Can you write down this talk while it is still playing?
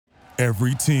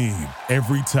Every team,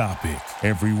 every topic,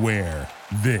 everywhere.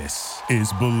 This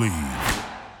is Believe.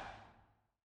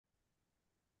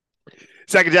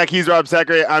 Second Jack, he's Rob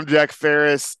Sacre. I'm Jack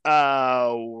Ferris.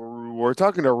 We're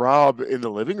talking to Rob in the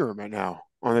living room right now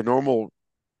on the normal,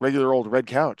 regular old red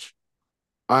couch.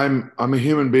 I'm a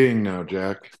human being now,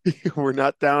 Jack. We're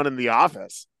not down in the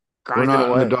office We're grinding not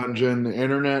in the away. dungeon. The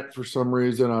internet, for some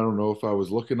reason, I don't know if I was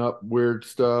looking up weird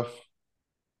stuff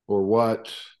or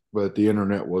what, but the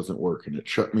internet wasn't working. It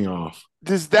shut me off.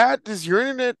 Does your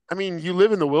internet, I mean, you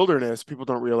live in the wilderness, people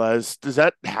don't realize. Does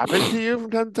that happen to you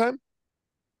from time to time?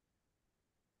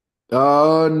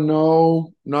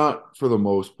 No, not for the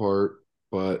most part,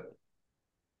 but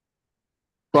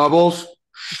Bubbles,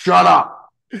 shut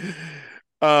up.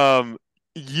 Um,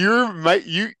 you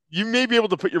may be able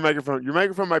to put your microphone. Your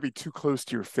microphone might be too close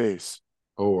to your face.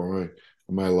 Oh,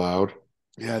 am I loud?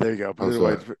 Yeah, there you go. Put it How's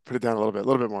away. that? Put it down a little bit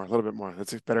more, a little bit more.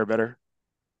 That's better, better.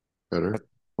 Better?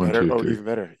 One, Better. two, Oh, three. even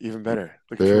better. Even better.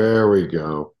 Look at you. There we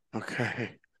go.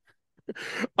 Okay.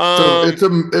 So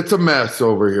Um, it's a mess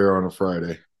over here on a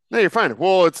Friday. no, you're fine.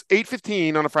 Well, it's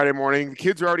 8:15 on a Friday morning. The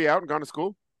kids are already out and gone to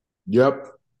school.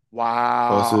 Yep.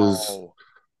 Buses, Wow.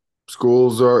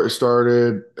 schools are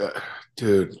started.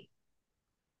 Dude,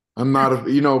 I'm not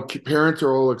parents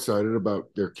are all excited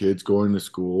about their kids going to I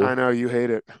school. know you hate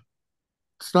it.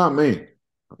 It's not me.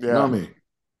 Not Yeah. me.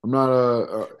 I'm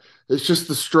not it's just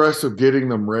the stress of getting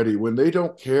them ready when they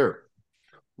don't care.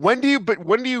 When do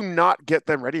you not get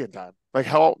them ready in time? Like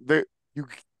how they you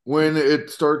When it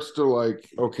starts to like,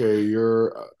 okay,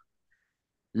 you're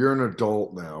an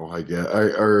adult now, I guess,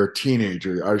 or a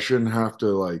teenager. I shouldn't have to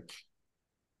like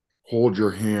hold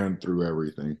your hand through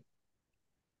everything.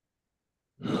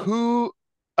 who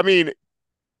I mean,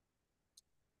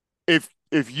 if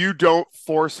you don't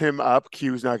force him up,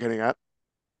 Q's not getting up.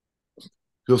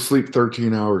 He'll sleep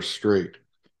 13 hours straight.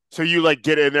 So you like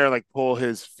get in there, like pull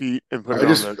his feet and put it I on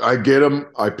just the I get him,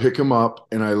 I pick him up,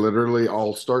 and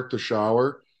I'll start the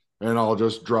shower, and I'll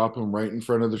just drop him right in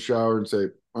front of the shower and say,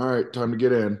 "All right, time to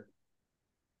get in,"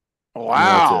 and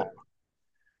that's Wow. it.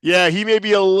 Yeah, he may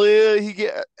be a little he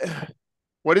get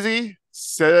what is he?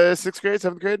 Sixth grade,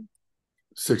 seventh grade?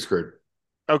 Sixth grade,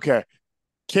 Okay.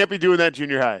 Can't be doing that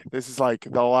junior high. This is like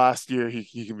the last year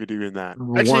he can be doing that.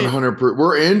 one Actually, hundred.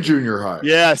 We're in junior high.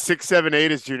 yeah, 6, 7,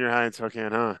 8 is junior high in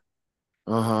Spokane, huh?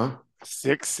 Uh huh.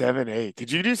 6, 7, 8.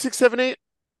 Did you do 6, 7, 8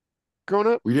 growing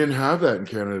up? We didn't have that in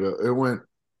Canada. It went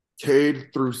K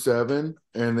through 7,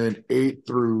 and then 8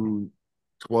 through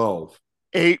 12.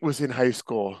 8 was in high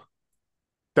school.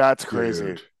 That's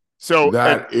crazy. Dude, So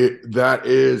that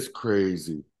is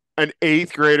crazy. an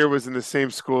eighth grader was in the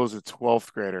same school as a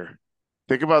 12th grader.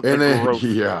 Think about the And then growth.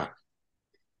 yeah.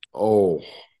 Oh,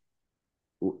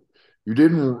 you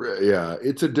didn't. Yeah,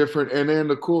 it's a different. And then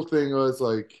the cool thing was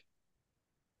like,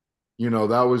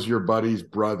 that was your buddy's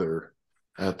brother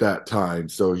at that time.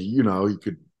 So, he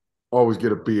could always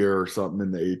get a beer or something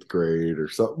in the eighth grade or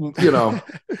something.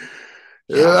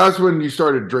 Yeah. That's when you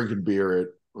started drinking beer at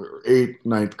eighth,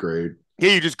 ninth grade.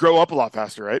 Yeah, you just grow up a lot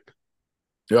faster, right?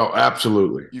 Yeah,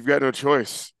 absolutely. You've got no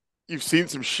choice. You've seen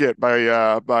some shit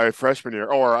by freshman year,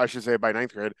 or I should say by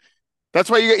ninth grade. That's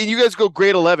why you guys go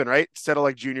grade 11, right? Instead of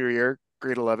like junior year,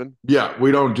 grade 11. Yeah,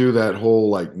 we don't do that whole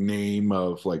like name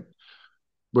of like,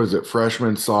 what is it,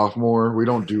 freshman, sophomore? We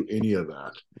don't do any of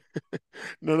that.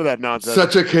 None of that nonsense.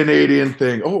 Such a Canadian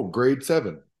thing. Oh, grade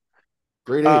 7,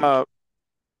 grade 8. Uh,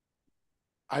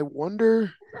 I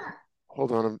wonder.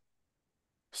 Hold on, I'm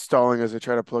stalling as I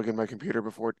try to plug in my computer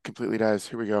before it completely dies.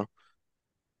 Here we go.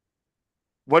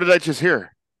 What did I just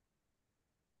hear?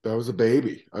 That was a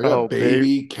baby. I Oh, got babe,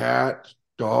 baby, cat,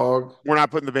 dog. we're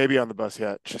not putting the baby on the bus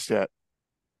yet, just yet.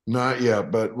 Not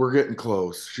yet, but we're getting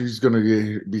close. She's going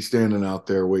to be standing out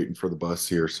there waiting for the bus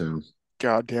here soon.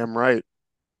 Goddamn right.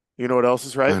 You know what else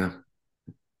is right? I know.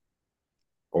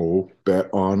 Oh, bet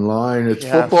online. It's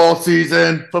Yeah, football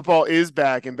season. football is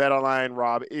back, and BetOnline,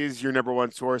 Rob, is your number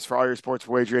one source for all your sports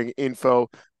wagering info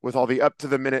with all the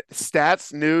up-to-the-minute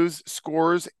stats, news,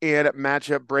 scores, and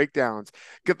matchup breakdowns.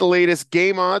 Get the latest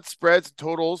game odds, spreads,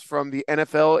 totals from the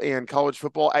NFL and college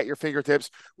football at your fingertips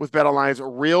with BetOnline's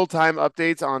real-time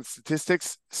updates on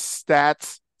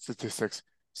stats,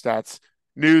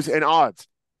 news, and odds.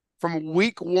 From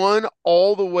week one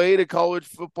all the way to college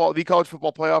football, the college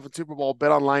football playoff and Super Bowl,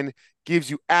 BetOnline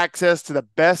gives you access to the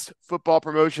best football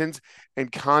promotions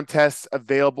and contests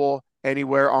available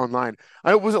anywhere online.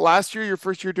 Was it last year, your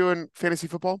first year doing fantasy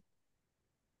football?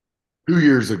 2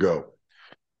 years ago.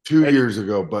 Two And years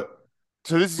ago, but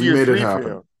so this is we year made it three for happen.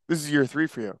 you. This is year three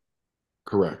for you.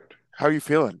 Correct. How are you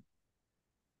feeling?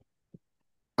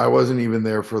 I wasn't even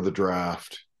there for the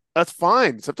draft. That's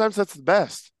fine. Sometimes that's the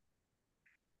best.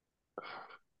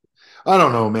 I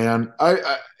don't know, man.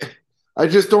 I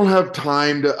just don't have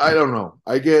time to. I don't know.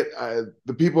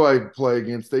 The people I play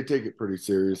against. They take it pretty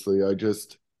seriously.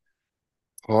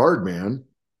 Hard, man.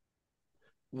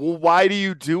 Well, why do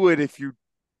you do it if you?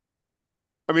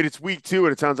 I mean, it's week 2,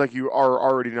 and it sounds like you are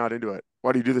already not into it.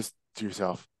 Why do you do this to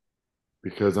yourself?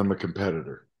 Because I'm a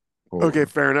competitor. Hold Okay, on.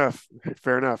 fair enough.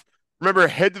 Fair enough. Remember,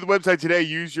 head to the website today.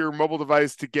 Use your mobile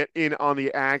device to get in on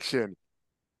the action.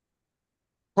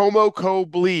 Promo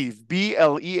code BLEAV,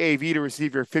 BLEAV, to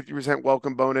receive your 50%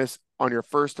 welcome bonus on your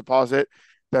first deposit.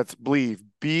 That's BLEAV,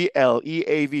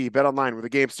 BLEAV. Bet online where the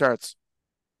game starts.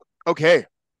 Okay.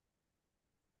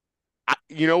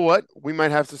 You know what we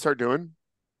might have to start doing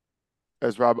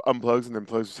as Rob unplugs and then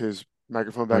plugs his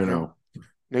microphone I back in? know.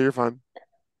 No, you're fine.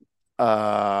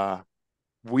 Uh,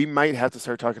 we might have to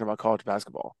start talking about college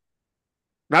basketball.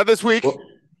 Not this week. Well,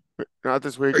 Not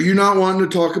this week. are you not wanting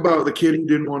to talk about the kid who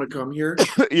didn't want to come here?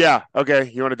 Yeah. Okay.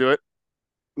 You want to do it?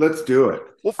 Let's do it.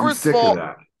 Well, I'm sick of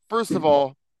that. first of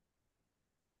all,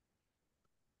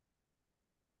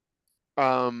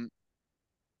 um,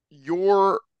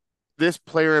 your this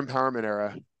player empowerment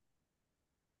era.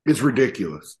 It's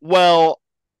ridiculous. Well,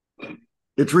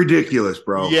 It's ridiculous,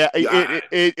 bro. yeah, Yeah.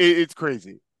 it's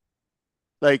crazy.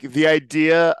 Like the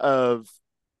idea of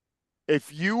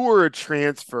if you were a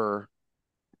transfer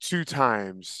 2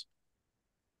 times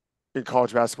in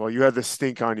college basketball, you had the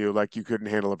stink on you like you couldn't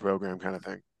handle a program kind of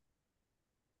thing.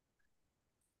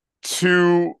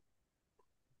 To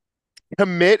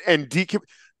commit and decommit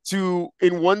to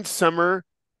in one summer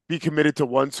be committed to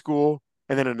one school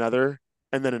and then another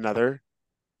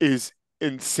is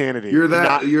insanity.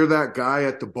 Not You're that guy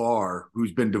at the bar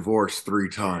who's been divorced 3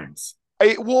 times.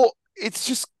 well, it's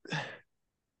just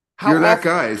how You're that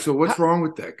often guy. So how, what's wrong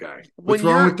with that guy? What's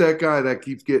when wrong you're with that guy that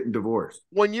keeps getting divorced?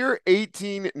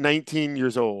 18, 19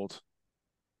 years old,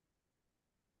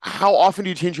 how often do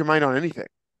you change your mind on anything?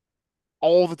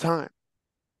 All the time.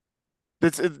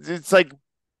 It's like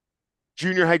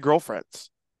junior high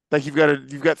girlfriends. Like you've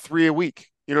got 3 a week.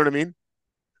 You know what I mean?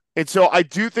 And so I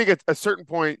do think at a certain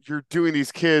point you're doing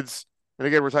these kids, and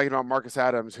again we're talking about Marcus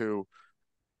Adams, who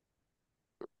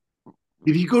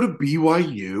Did he go to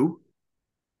BYU?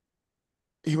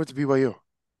 he went to BYU.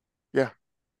 Yeah,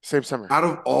 same summer. Out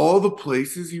of all the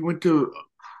places he went to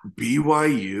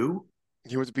BYU?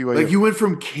 He went to Like BYU. you went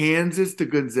from Kansas to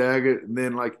Gonzaga and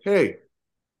then like, hey,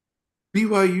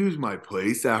 BYU's my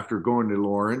place after going to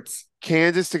Lawrence.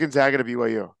 Kansas to Gonzaga to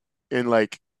BYU in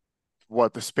like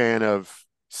what the span of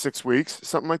 6 weeks,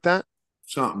 something like that.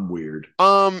 Something weird.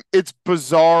 It's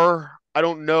bizarre. I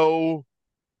don't know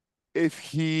if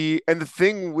he and the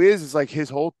thing is like his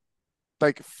whole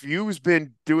like Few's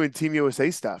been doing Team USA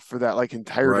stuff for that like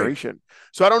entire Right. duration.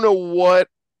 So I don't know what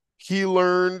he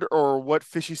learned or what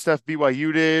fishy stuff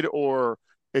BYU did, or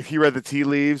if he read the tea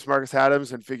leaves, Marcus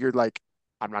Adams, and figured like,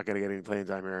 I'm not gonna get any playing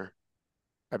time here.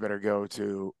 I better go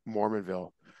to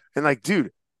Mormonville. And like,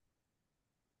 dude,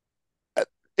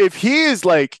 if he is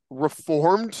like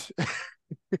reformed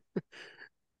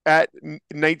at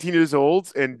 19 years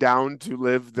old and down to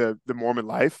live the Mormon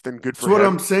life, then good That's for what him.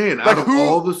 I'm saying. Like Out of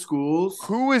all the schools,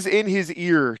 who is in his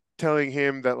ear telling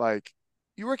him that like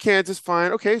you were Kansas,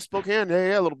 fine, okay, Spokane,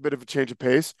 yeah, a little bit of a change of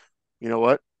pace. You know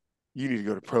what? You need to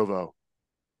go to Provo,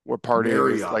 where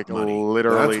partying is like Marriott money. That's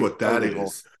literally what that illegal.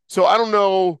 is. So I don't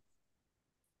know.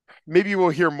 Maybe we'll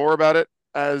hear more about it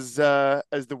as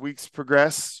the weeks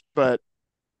progress, but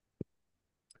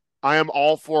I am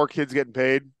all for kids getting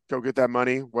paid. Go get that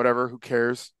money, whatever. Who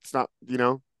cares? It's not,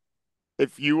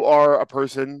 if you are a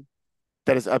person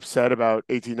that is upset about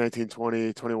 18, 19,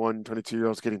 20, 21, 22 year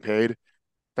olds getting paid,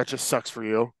 that just sucks for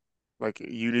you. Like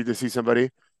you need to see somebody.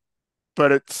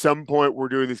 But at some point, we're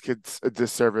doing these kids a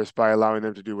disservice by allowing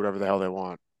them to do whatever the hell they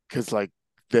want because, like,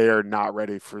 they are not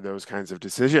ready for those kinds of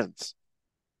decisions.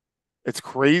 It's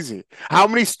crazy. How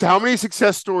many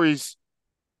success stories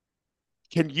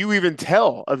can you even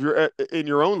tell of your in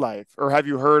your own life, or have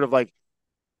you heard of like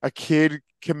a kid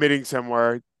committing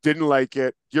somewhere, didn't like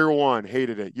it, year 1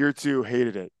 hated it, year 2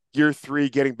 hated it, year 3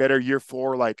 getting better, year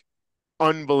 4 like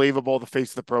unbelievable, the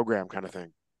face of the program kind of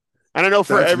thing. And I know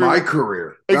for That's my everyone,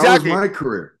 career. That was exactly. my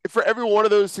career. For every one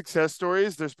of those success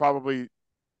stories, there's probably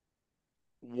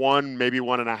one, maybe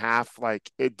one and a half, like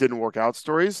it didn't work out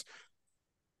stories.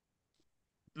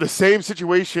 The same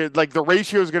situation, like the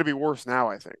ratio is going to be worse now,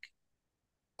 I think.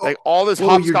 Like Oh, all this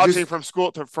well, you're hopscotching just from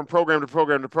school to from program to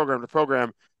program to program to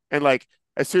program. And like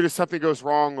as soon as something goes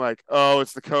wrong, like, oh,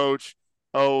 it's the coach.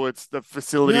 Oh, it's the yeah.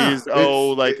 facilities. Oh,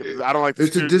 like I don't like the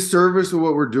It's a students. disservice of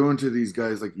what we're doing to these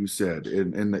guys, like you said.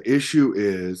 And the issue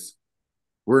is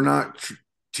we're not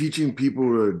teaching people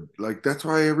to like. That's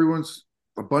why everyone's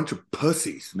a bunch of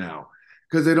pussies now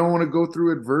because they don't want to go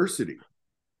through adversity.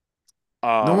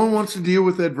 No Um, one wants to deal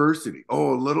with adversity.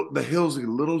 Oh, the hill's a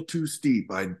little too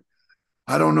steep. I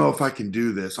don't know if I can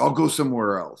do this. I'll go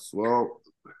somewhere else. Well,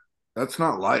 that's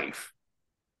not life.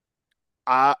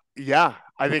 yeah,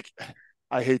 I think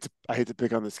I hate to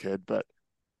pick on this kid, but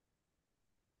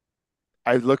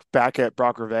I look back at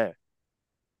Brock Reve.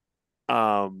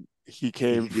 He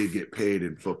He did get paid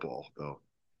in football, though.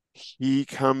 he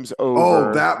comes Oh,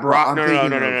 over. that Brock. Brock, I'm no, no, thinking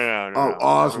no, no, of no, no, no, oh no.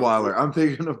 Osweiler. I'm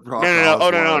thinking of No, Brock no, no. Oh,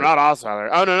 no, no, Osweiler. not Osweiler.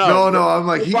 Oh, no, No, no. no. I'm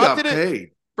like Well, he got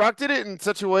paid. Brock did it in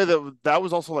such a way that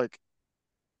was also like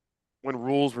when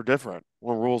rules were different,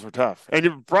 when rules were tough. And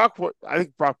I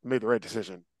think Brock made the right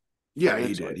decision Yeah,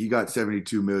 he did. financially. He got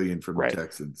 72 million from the Right.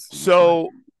 Texans. He was fine.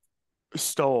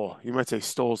 So you might say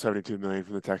stole 72 million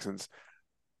from the Texans.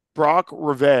 Brock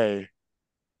Reve,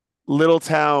 little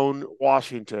town,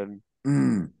 Washington,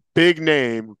 Mm, big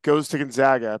name, goes to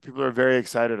Gonzaga. People are very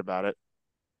excited about it.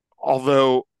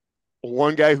 Although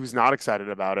one guy who's not excited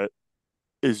about it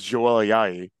is Joel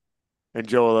Ayayi. And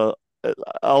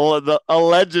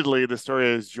allegedly, the story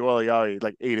is Joel Ayayi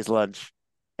like ate his lunch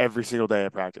every single day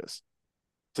at practice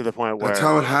to the point that's where,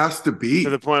 how it has to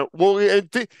be. well,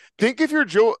 think if you're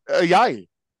Joel Ayayi,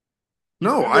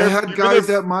 No, I had guys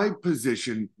at my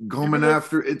position you've been coming there,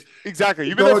 after it. exactly.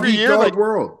 You've been there for Dog a eat year. dog Like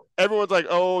world. everyone's like,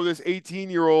 oh, this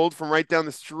 18-year-old from right down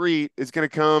the street is going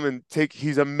to come and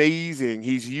he's amazing.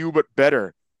 He's you, but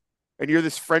better. And you're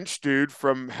this French dude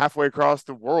from halfway across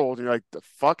the world. And you're like, the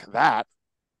fuck that.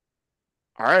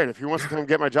 All right, if he wants to come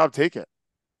get my job, take it.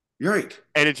 You're right.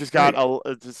 And it just got Right.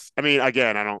 I mean,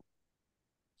 again, I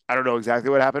don't know exactly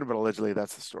what happened, but allegedly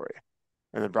that's the story.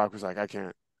 And then Brock was like, I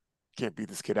can't beat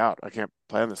this kid out. I can't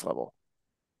play on this level.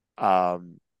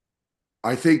 Um,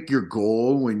 I think your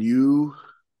goal when you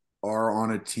are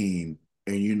on a team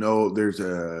and you know there's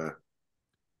a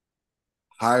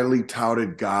highly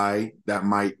touted guy that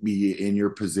might be in your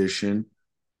position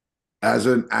as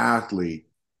an athlete,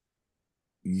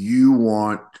 you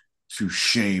want to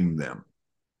shame them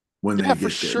when yeah, they for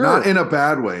get there. Not sure. in a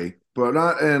bad way, but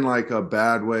not in like a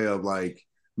bad way of like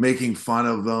making fun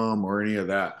of them or any of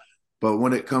that. But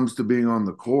when it comes to being on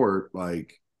the court,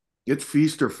 like it's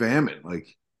feast or famine. Like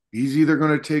he's either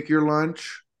going to take your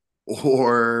lunch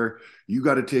or you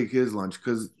got to take his lunch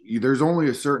because there's only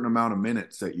a certain amount of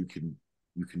minutes that you can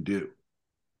do.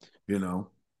 You know,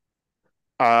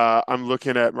 I'm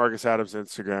looking at Marcus Adams'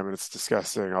 Instagram and it's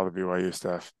disgusting, all the BYU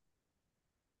stuff.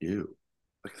 you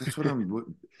like that's what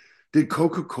I'm. Did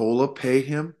Coca Cola pay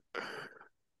him?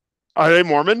 Are they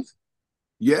Mormon?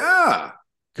 Yeah.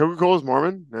 Coca-Cola's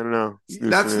Mormon? I don't know. It's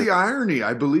news to That's me. the irony.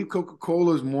 I believe Coca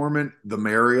Cola is Mormon, the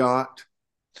Marriott.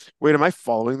 Wait, am I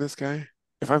following this guy?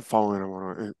 If I'm following, I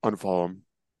want to unfollow him.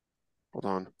 Hold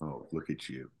on. Oh, look at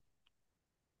you.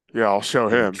 Yeah, I'll show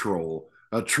You're a him. troll.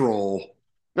 A troll.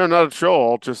 No, not a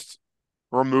troll. I'll just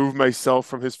remove myself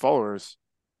from his followers.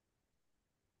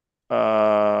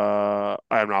 I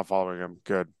am not following him.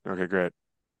 Good. Okay, great.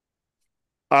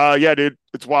 Yeah, dude,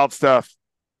 it's wild stuff.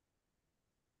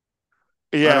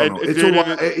 I Yeah, don't know. It's a dude,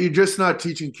 while. You're just not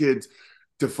teaching kids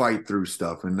to fight through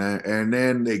stuff, and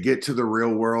then they get to the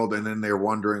real world, and then they're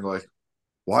wondering like,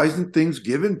 why isn't things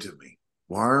given to me?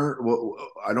 Why aren't? Well,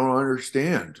 I don't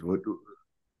understand.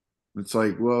 It's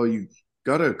like, well, you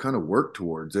got to kind of work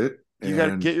towards it, you got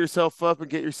to and get yourself up and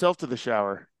get yourself to the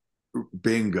shower.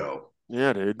 bingo.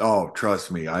 Yeah, dude. Oh,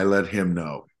 trust me, I let him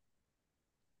know.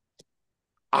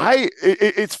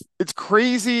 It's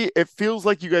crazy. It feels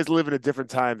like you guys live in a different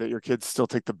time that your kids still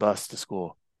take the bus to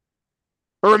school.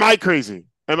 Or am I crazy?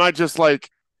 Am I just like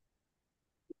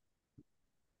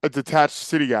a detached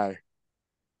city guy?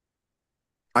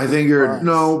 I The think you're bus.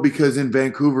 no, because in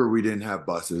Vancouver we didn't have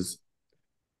buses.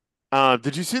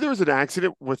 Did you see there was an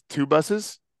accident with two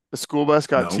buses? A school bus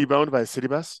got No, T-boned by a city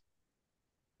bus.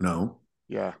 no.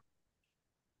 Yeah,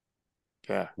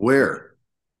 yeah. Where?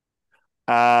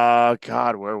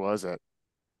 God, where was it?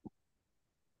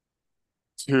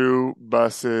 Two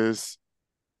buses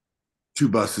Two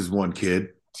buses, one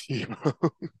kid.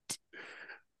 T-boned.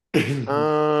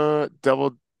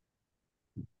 Double.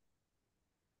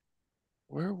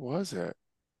 Where was it?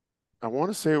 I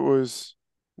want to say it was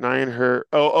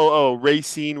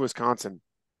Racine, Wisconsin.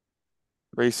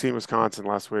 Racine, Wisconsin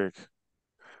last week.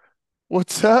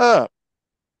 What's up?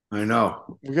 I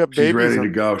know. We got She's ready to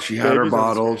go. She had her babies on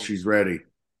the bottle. screen. She's ready.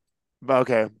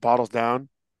 Okay, bottles down,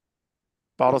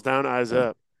 eyes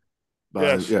up.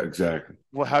 Yeah. Yeah, exactly.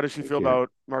 Well, how does she feel Yeah.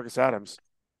 about Marcus Adams?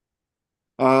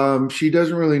 She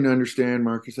doesn't really understand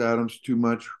Marcus Adams too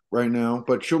much right now,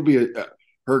 but she'll be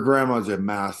her grandma's a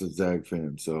massive Zag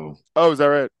fan, so Oh, is that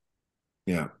right?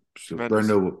 yeah. So Tremendous.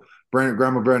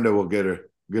 Grandma Brenda will get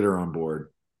her on board.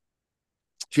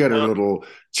 She had her Uh, little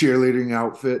cheerleading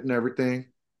outfit and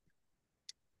everything.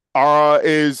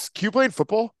 is Q playing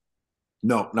football?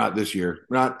 No, not this year.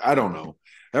 Not I don't know.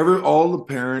 All the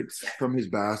parents from his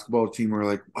basketball team are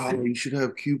like, "Oh, you should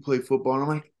have Q play football." And I'm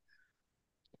like,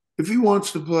 if he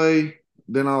wants to play,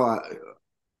 then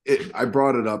I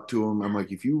brought it up to him. I'm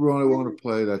like, if you really want to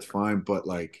play, that's fine. But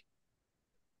like,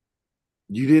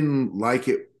 you didn't like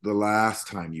it the last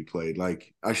time you played.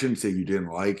 Like, I shouldn't say you didn't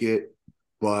like it,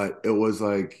 but it was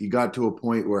like he got to a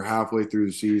point where halfway through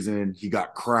the season, he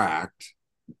got cracked.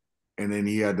 And then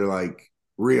he had to like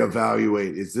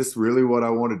reevaluate, is this really what I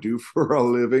want to do for a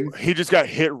living? He just got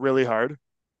hit really hard.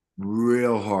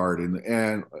 Real hard.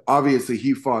 And obviously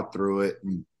he fought through it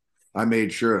and I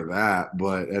made sure of that.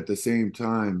 But at the same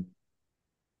time,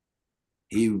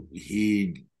 he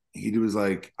was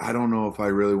like, I don't know if I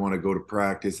really want to go to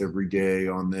practice every day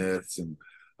on this. And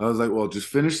I was like, well, just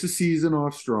finish the season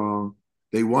off strong.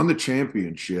 They won the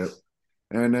championship,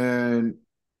 and then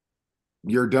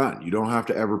you're done. You don't have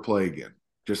to ever play again.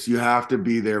 Just you have to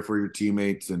be there for your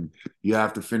teammates and you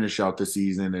have to finish out the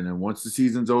season. And then once the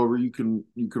season's over, you can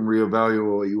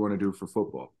reevaluate what you want to do for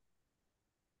football.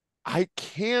 I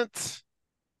can't.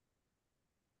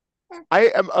 I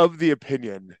am of the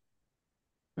opinion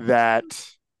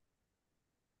that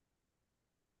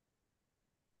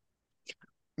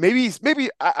maybe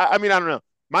I mean I don't know.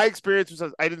 My experience was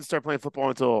I didn't start playing football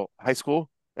until high school,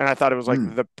 and I thought it was like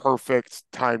Hmm. the perfect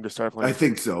time to start I playing.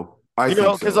 think so. I You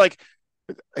know, think because so. like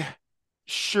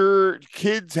sure,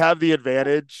 kids have the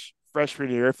advantage freshman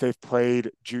year if they've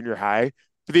played junior high,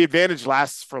 but the advantage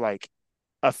lasts for like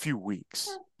a few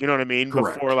weeks. You know what I mean?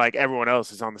 Before Correct. like everyone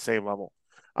else is on the same level.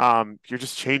 You're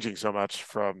just changing so much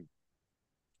from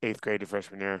eighth grade to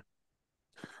freshman year.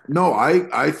 No,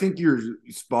 I think you're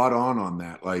spot on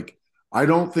that. Like, I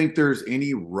don't think there's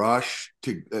any rush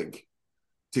to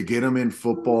get him in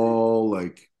football.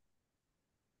 Like,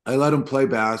 I let him play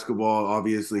basketball.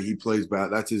 Obviously, he plays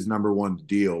that's his number one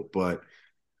deal. But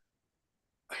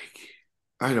like,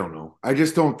 I don't know. I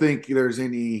just don't think there's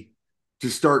any to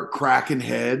start cracking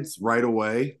heads right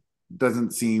away.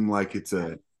 Doesn't seem like it's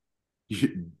a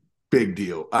big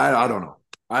deal. I don't know.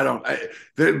 I don't.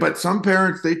 But some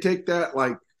parents they take that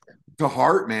like to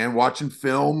heart, man. Watching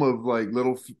film of like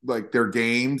little like their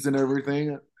games and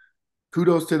everything.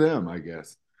 Kudos to them, I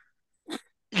guess.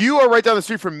 You are right down the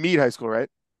street from Meade High School, right?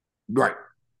 Right.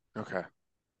 Okay.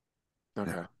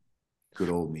 Yeah. Okay. Good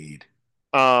old Mead.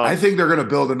 I Um, think they're going to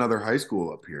build another high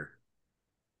school up here.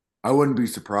 I wouldn't be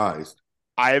surprised.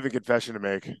 I have a confession to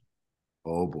make.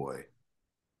 Oh boy.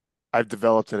 I've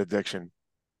developed an addiction.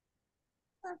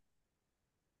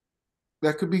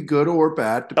 That could be good or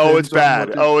bad. Oh, it's Depends on bad.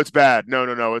 what the. Oh, it's bad. No,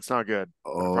 no, no, it's not good.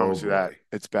 I Oh promise you that. boy.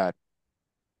 It's bad.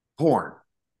 Porn.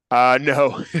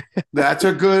 No. That's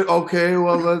a good. Okay.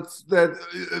 Well, Not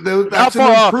that's an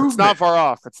far off. It's not improvement. far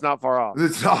off. It's not far off.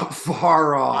 It's not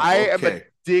far off. I am Okay.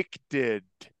 addicted.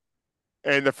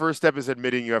 And the first step is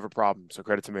admitting you have a problem. So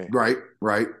credit to me. Right.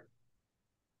 Right.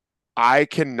 I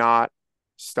cannot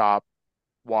stop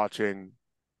watching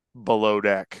Below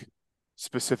Deck,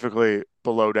 specifically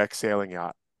Below Deck Sailing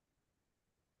Yacht.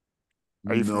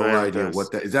 Are you No familiar with idea this?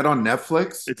 what that is. That on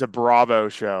Netflix? It's a Bravo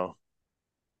show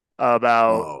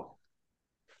about Oh.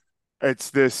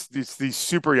 these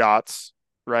super yachts,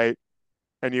 right?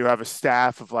 And you have a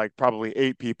staff of like probably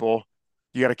 8 people.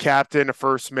 You got a captain, a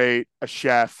first mate, a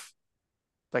chef,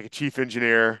 like a chief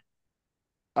engineer,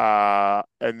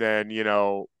 and then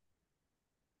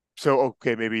so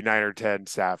okay, maybe 9 or 10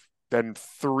 staff. Then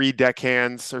 3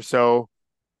 deckhands or so,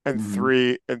 and Hmm.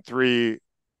 three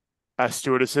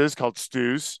stewardesses called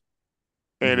stews.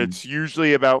 And Hmm. it's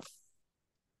usually about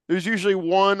there's usually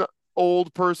one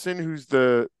old person who's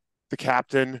the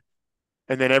captain,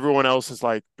 and then everyone else is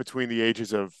like between the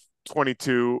ages of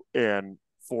 22 and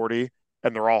 40,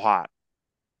 and they're all hot.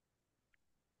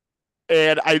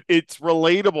 And it's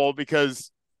relatable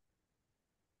because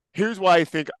here's why I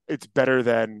think it's better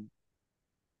than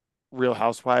Real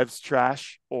Housewives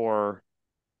trash or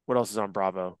what else is on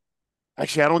Bravo.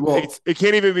 Actually, I don't. Well, It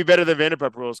can't even be better than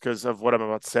Vanderpump Rules because of what I'm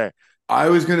about to say. I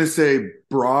was gonna say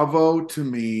Bravo to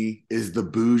me is the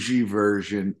bougie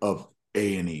version of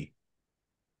A&E.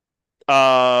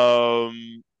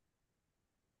 Um,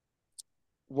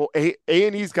 well,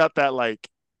 A&E's got that like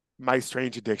My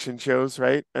Strange Addiction shows,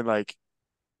 right? And like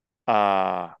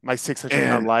My 600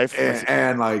 Pound And Life.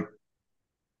 and like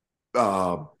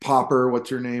Popper, what's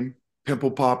her name?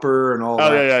 Pimple Popper and all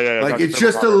Oh yeah, that. yeah, yeah, yeah. Like Dr. it's Pimple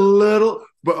just a Popper. little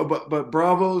but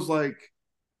Bravo's like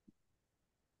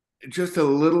just a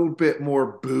little bit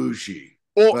more bougie.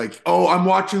 Well, Like, oh, I'm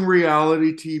watching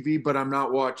reality TV, but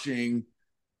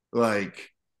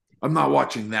like I'm not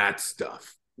watching that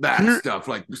stuff. That here, stuff,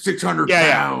 like 600 yeah,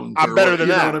 yeah. pounds I'm or better what, than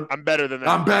you know what that. I'm better than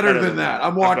that. I'm I'm better better than than that. that.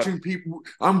 I'm better.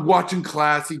 I'm watching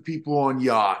classy people on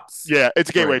yachts. Yeah, it's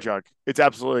a gateway Right. drug. It's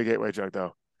absolutely a gateway drug,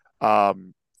 though.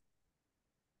 Um,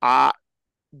 I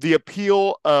the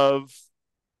appeal of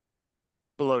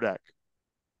Below Deck.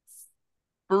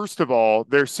 First of all,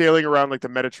 they're sailing around like the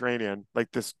Mediterranean, like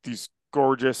these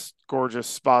gorgeous, gorgeous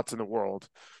spots in the world.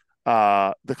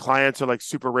 The clients are like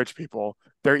super rich people.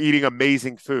 They're eating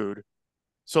amazing food.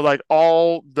 So like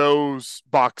all those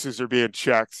boxes are being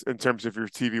checked in terms of your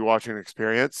TV watching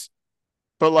experience.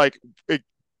 But like it,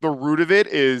 the root of it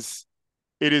is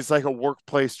like a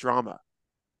workplace drama.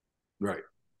 Right.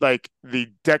 Like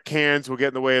the deckhands will get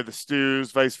in the way of the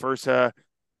stews, vice versa.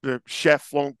 The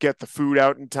chef won't get the food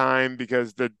out in time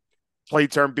because the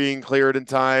plates aren't being cleared in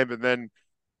time, and then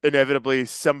inevitably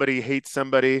somebody hates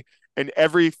somebody. And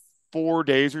every 4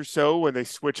 days or so, when they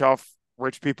switch off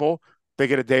rich people, they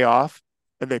get a day off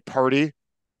and they party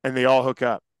and they all hook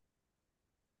up.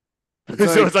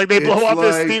 So it's like they blow It's off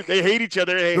this like steam. They hate each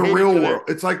other. They the hate each real other. world.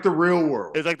 It's like the real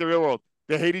world. It's like the real world.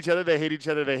 They hate each other. They hate each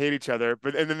other. They hate each other.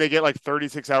 But and then they get like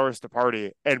 36 hours to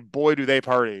party, and boy, do they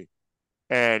party!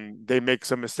 And they make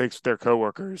some mistakes with their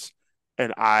coworkers,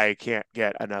 and I can't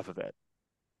get enough of it.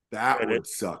 That And it would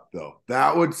suck though.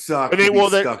 That would and suck to they be they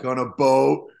stuck on a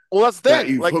boat that's the that thing.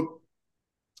 you've Like hooked.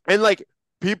 and like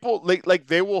people like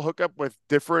they will hook up with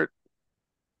different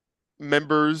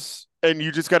members, and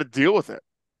you just got to deal with it.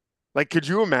 Like, could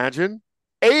you imagine?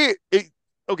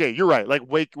 Okay, you're right. Like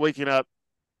waking up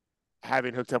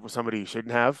having hooked up with somebody you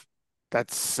shouldn't have.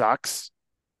 That sucks.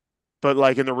 But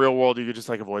like in the real world, you could just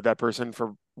like avoid that person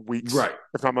for weeks, Right.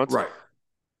 if not months. Right.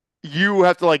 You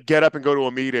have to like get up and go to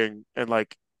a meeting and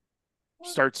like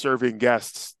start serving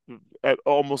guests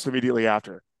almost immediately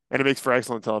after, and it makes for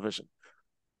excellent television.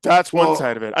 That's one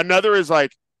side of Well, it. Another is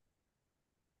like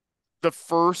the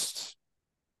first.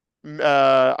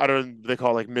 I don't know, they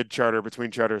call it like mid charter,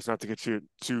 between charters, not to get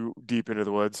too deep into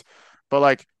the woods, but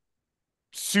like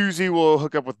Susie will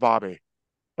hook up with Bobby,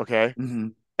 okay,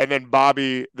 mhm. and then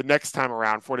Bobby the next time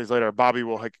around, 4 days later, Bobby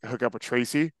will hook up with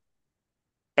Tracy,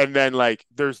 and then like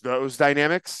there's those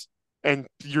dynamics, and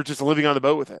you're just living on the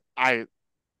boat with it.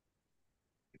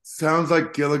 Sounds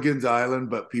like Gilligan's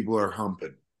Island, but people are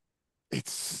humping.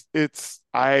 It's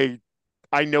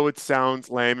I know it sounds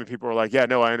lame, and people are like, yeah,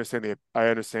 no, I understand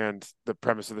the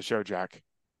premise of the show, Jack.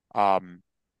 Um,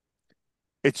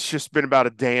 it's just been about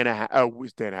a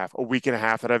week and a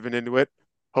half that I've been into it.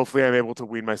 Hopefully, I'm able to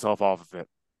wean myself off of it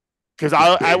because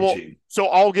Just I will. binging. So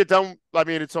I'll get done. I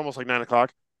mean, it's almost like 9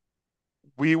 o'clock.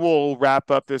 We will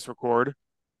wrap up this record.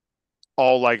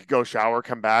 I'll like go shower,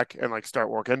 come back, and like start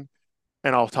working,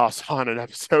 and I'll toss on an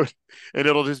episode, and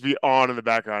it'll just be on in the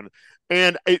background.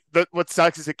 And what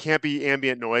sucks is it can't be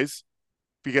ambient noise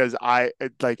because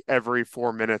like every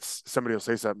 4 minutes somebody will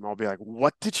say something. I'll be like,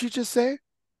 "What did you just say?"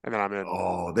 And then I'm in.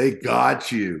 Oh, they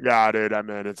got you. Yeah, dude, I'm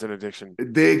in. It's an addiction.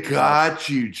 They It's bad. got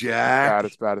you, It's bad. Jack.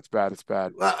 It's bad. It's bad. It's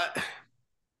bad.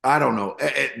 I don't know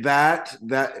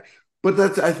but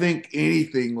that's I think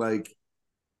anything like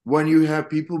when you have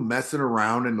people messing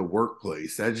around in the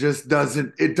workplace, that just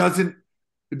it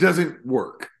doesn't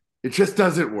work. It just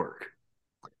doesn't work.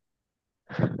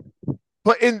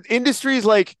 But in industries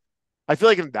like, I feel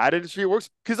like in that industry it works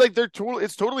because like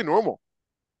it's totally normal.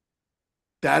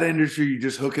 That industry, you're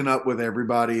just hooking up with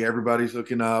everybody. Everybody's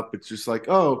hooking up. It's just like,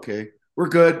 oh, okay, we're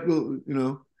good.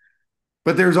 Well.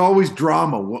 But there's always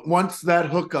drama. Once that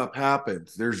hookup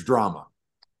happens, there's drama.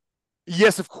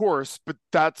 Yes, of course, but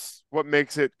that's what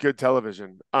makes it good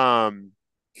television.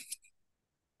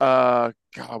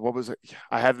 God, what was it?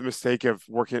 I had the mistake of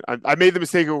working. I made the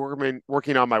mistake of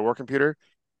working on my work computer,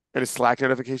 and a Slack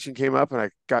notification came up, and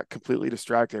I got completely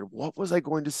distracted. What was I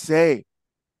going to say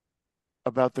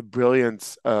about the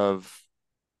brilliance of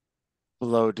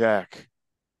Below Deck?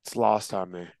 It's lost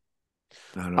on me.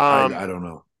 I Um. don't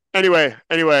know. Anyway,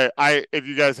 I if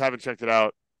you guys haven't checked it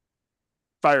out,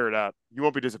 fire it up. You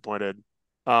won't be disappointed.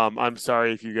 I'm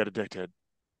sorry if you get addicted.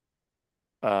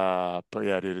 But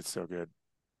yeah, dude, it's so good.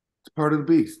 It's part of the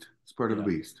beast. It's part of the Yeah,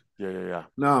 beast. yeah.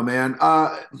 No, man.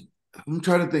 I'm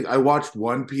trying to think. I watched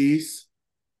One Piece.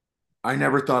 I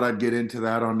never thought I'd get into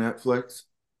that on Netflix.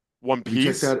 One Have you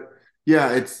checked Piece. that?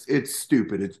 Yeah, it's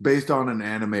stupid. It's based on an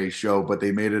anime show, but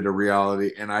they made it a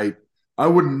reality, and I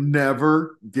would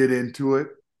never get into it.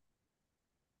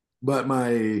 But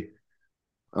my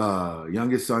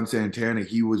youngest son Santana,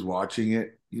 he was watching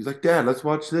it. He's like, "Dad, let's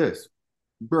watch this."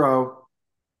 Bro,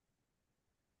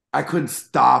 I couldn't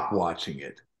stop watching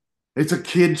it. It's a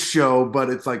kid's show, but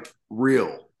it's like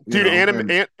real, Dude,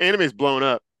 and anime's blown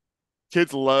up.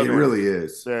 Kids love it really anime.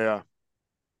 is. Yeah, yeah.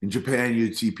 In Japan,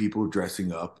 you'd see people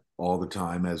dressing up all the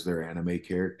time as their anime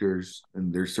characters,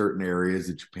 and there's certain areas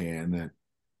of Japan that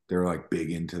they're like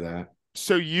big into that.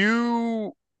 So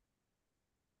you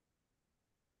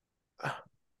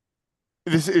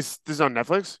this is on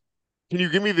Netflix? Can you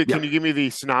Yep. give me the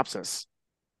synopsis?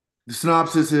 The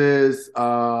synopsis is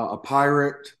a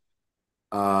pirate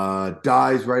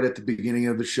dies right at the beginning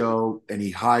of the show, and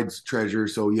he hides treasure.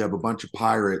 So you have a bunch of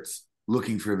pirates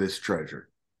looking for this treasure.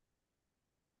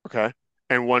 Okay.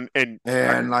 And one and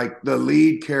And like the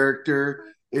lead character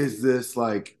is this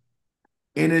like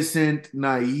innocent,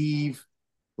 naive,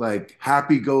 like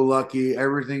happy go lucky,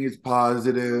 everything is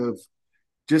positive,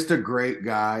 just a great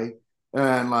guy.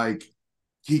 And like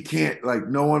he can't like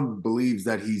no one believes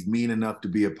that he's mean enough to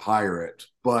be a pirate,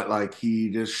 but like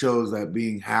he just shows that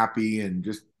being happy and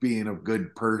just being a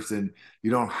good person,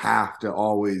 you don't have to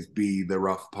always be the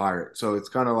rough pirate. So it's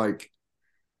kind of like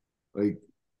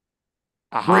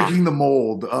aha. breaking the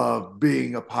mold of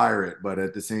being a pirate, but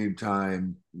at the same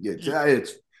time, You,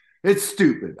 it's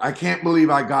stupid. I can't believe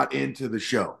I got into the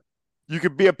show. you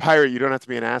could be a pirate, you don't have to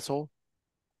be an asshole,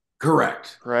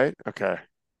 Correct. right? Okay.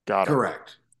 Got it.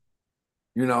 Correct.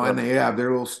 And Right. they have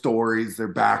their little stories, their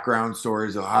background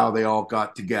stories of how they all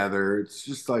got together. It's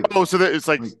just Oh, so it's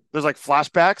like like there's like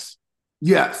flashbacks?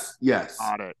 yes, yes,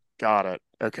 Got it. Got it.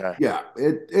 Okay. yeah.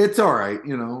 It's all right.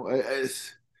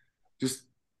 It's just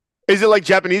Is it like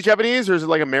Japanese or is it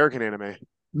like American anime?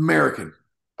 American.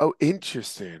 Oh,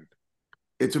 interesting.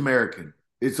 It's American.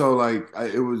 It's all like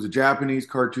it was a Japanese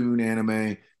cartoon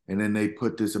anime, and then they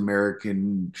put this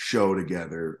American show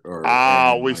together, or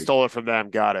Ah, and we like stole it from them.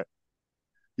 Got it.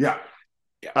 yeah,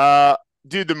 yeah. Uh,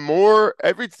 dude, the more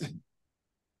everything,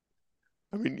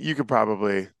 I mean, you could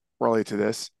probably relate to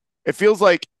this. It feels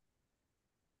like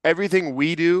everything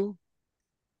we do,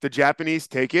 the Japanese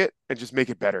take it and just make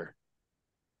it better.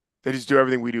 They just do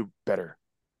everything we do better.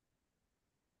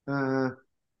 Uh,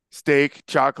 Steak,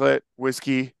 chocolate,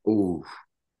 whiskey. ooh,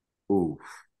 ooh.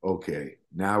 Okay,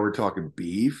 now we're talking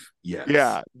beef. Yes,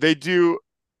 Yeah, they do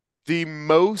the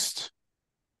most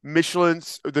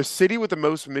the city with the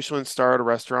most Michelin starred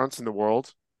restaurants in the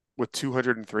world with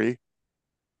 203,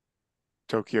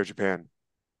 Tokyo, Japan.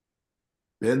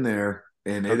 been there,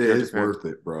 and it Tokyo, is Japan. worth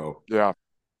it, bro. Yeah.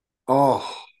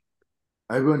 Oh,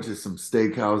 I went to some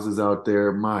steakhouses out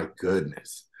there. My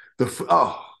goodness,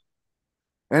 oh.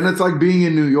 And it's like being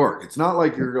in New York. It's not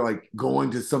like you're like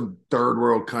going to some third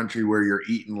world country where you're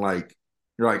eating like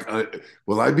you're like,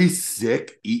 will I be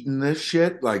sick eating this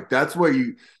shit? Like that's what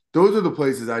those are the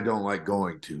places I don't like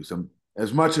going to. Some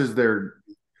as much as they're,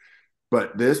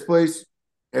 but this place,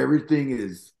 everything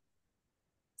is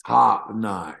top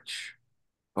notch.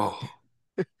 Oh,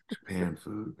 Japan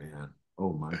food, man.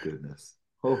 Oh my goodness.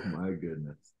 Oh my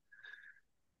goodness.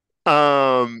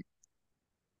 Um,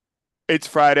 it's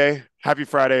Friday. Happy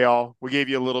Friday, y'all. We gave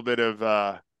you a little bit of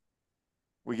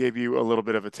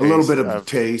a A little bit taste of the of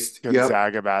taste. Yep.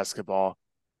 Gonzaga basketball.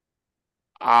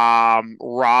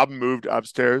 Rob moved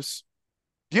upstairs.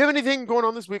 Do you have anything going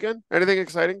on this weekend? Anything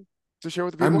exciting to share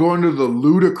with the I'm people? going to the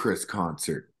Ludacris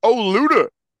concert. Oh, Luda.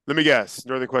 Let me guess.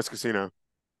 Northern Quest Casino.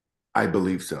 I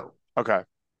believe so. Okay.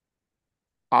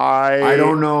 I I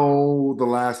don't know the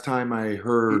last time I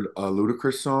heard a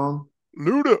Ludacris song.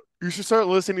 Luda. You should start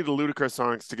listening to Ludacris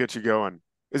songs to get you going.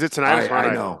 Is it tonight or I tomorrow I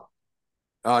night? know.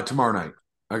 Tomorrow night.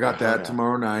 I Oh, got hell that yeah.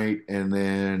 tomorrow night, and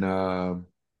then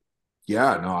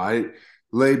yeah, no, I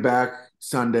laid back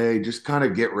Sunday, just kind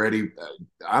of get ready.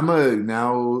 I'm a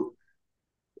now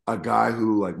a guy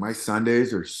who like my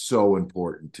Sundays are so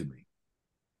important to me.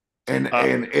 And Uh,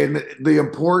 and and the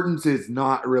importance is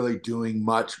not really doing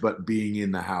much but being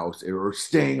in the house or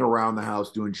staying around the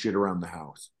house doing shit around the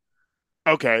house.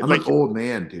 okay. I'm an Like, old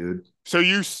man, dude. so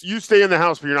you stay in the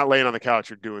house, but you're not laying on the couch.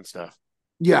 You're doing stuff.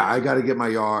 Yeah, I got to get my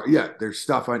yard. Yeah, there's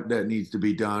stuff that needs to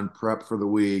be done, prep for the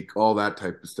week, all that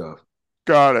type of stuff.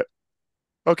 Got it.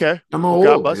 Okay. I'm Well,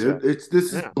 God old, bless you. dude.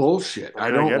 This is Yeah. bullshit. I I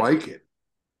mean, I don't get it. like it.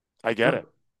 I get Yeah. it.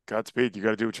 Godspeed. You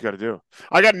got to do what you got to do.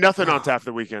 I got nothing on Ah, tap for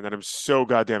the weekend, and I'm so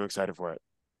goddamn excited for it.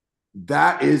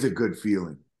 that is a good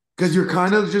feeling because you're So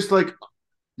kind of excited. just like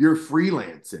you're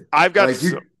freelancing. I've got Like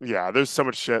so, you, yeah. There's so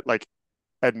much shit like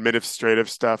administrative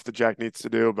stuff that Jack needs to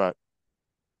do, but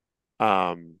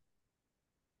um,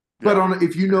 but yeah, on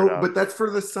if you figure it know, out. but that's for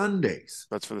the Sundays.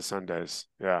 That's for the Sundays.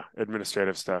 Yeah,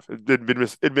 administrative stuff.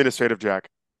 Administrative Jack.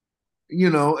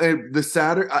 And the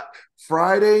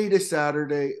Friday to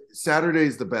Saturday, Saturday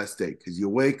is the best day because you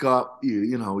wake up,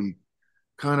 you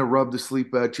kind of rub the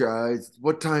sleep out your eyes.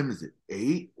 What time is it?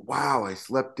 8? Wow, I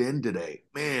slept in today.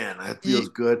 Man, that feels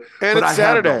good. And But it's I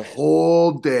have the Saturday.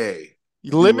 whole day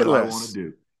to do what I want to Limitless.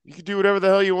 do. You can do whatever the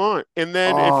hell you want. And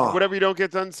then if Oh, whatever you don't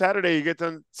get done Saturday, you get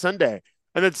done Sunday.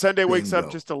 And then Sunday wakes up bingo.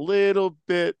 just a little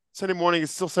bit. Sunday morning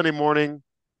is still Sunday morning.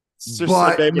 It's just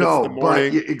Sunday, But but it's in the no, but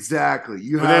morning. exactly.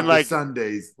 You And then have the like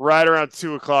Sundays. right around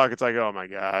 2 o'clock, it's like, oh my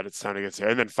God, it's time to get here.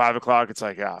 And then 5 o'clock, it's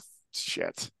like, ah,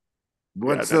 shit.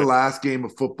 Yeah, Once then the it's last game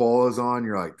of football is on,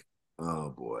 you're like, oh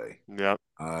boy. yep.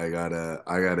 I gotta,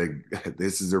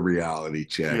 this is a reality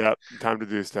check. Yeah, time to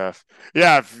do stuff.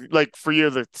 Yeah, like for you,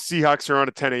 the Seahawks are on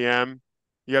at 10 a.m.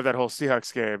 You have that whole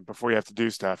Seahawks game before you have to do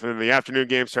stuff. And then the afternoon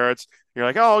game starts. You're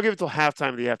like, oh, I'll give it till halftime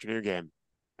of the afternoon game.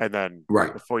 And then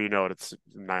Right. before you know it, it's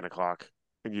 9 o'clock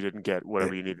and you didn't get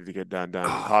whatever you needed to get done.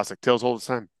 Oh, Caustic Tales all the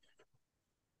time.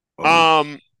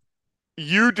 oh.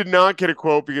 You did not get a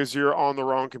quote because you're on the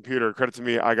wrong computer. Credit to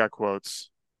me, I got quotes.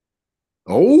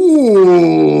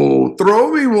 Oh,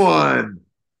 throw me one.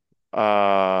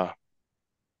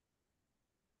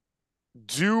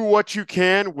 Do what you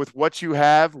can with what you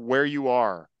have where you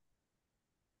are.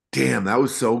 Damn, that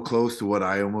was so close to what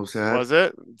I almost had. Was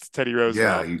it? It's Teddy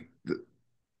Roosevelt. Yeah,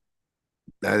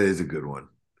 that is a good one.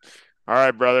 All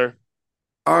right, brother.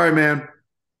 All right, man.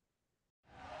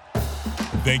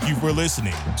 Thank you for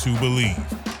listening to Believe.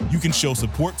 You can show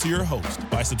support to your host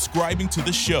by subscribing to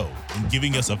the show and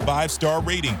giving us a 5-star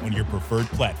rating on your preferred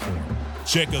platform.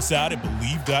 Check us out at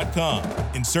Believe.com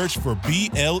and search for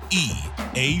BLEAV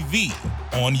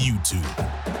on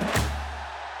YouTube.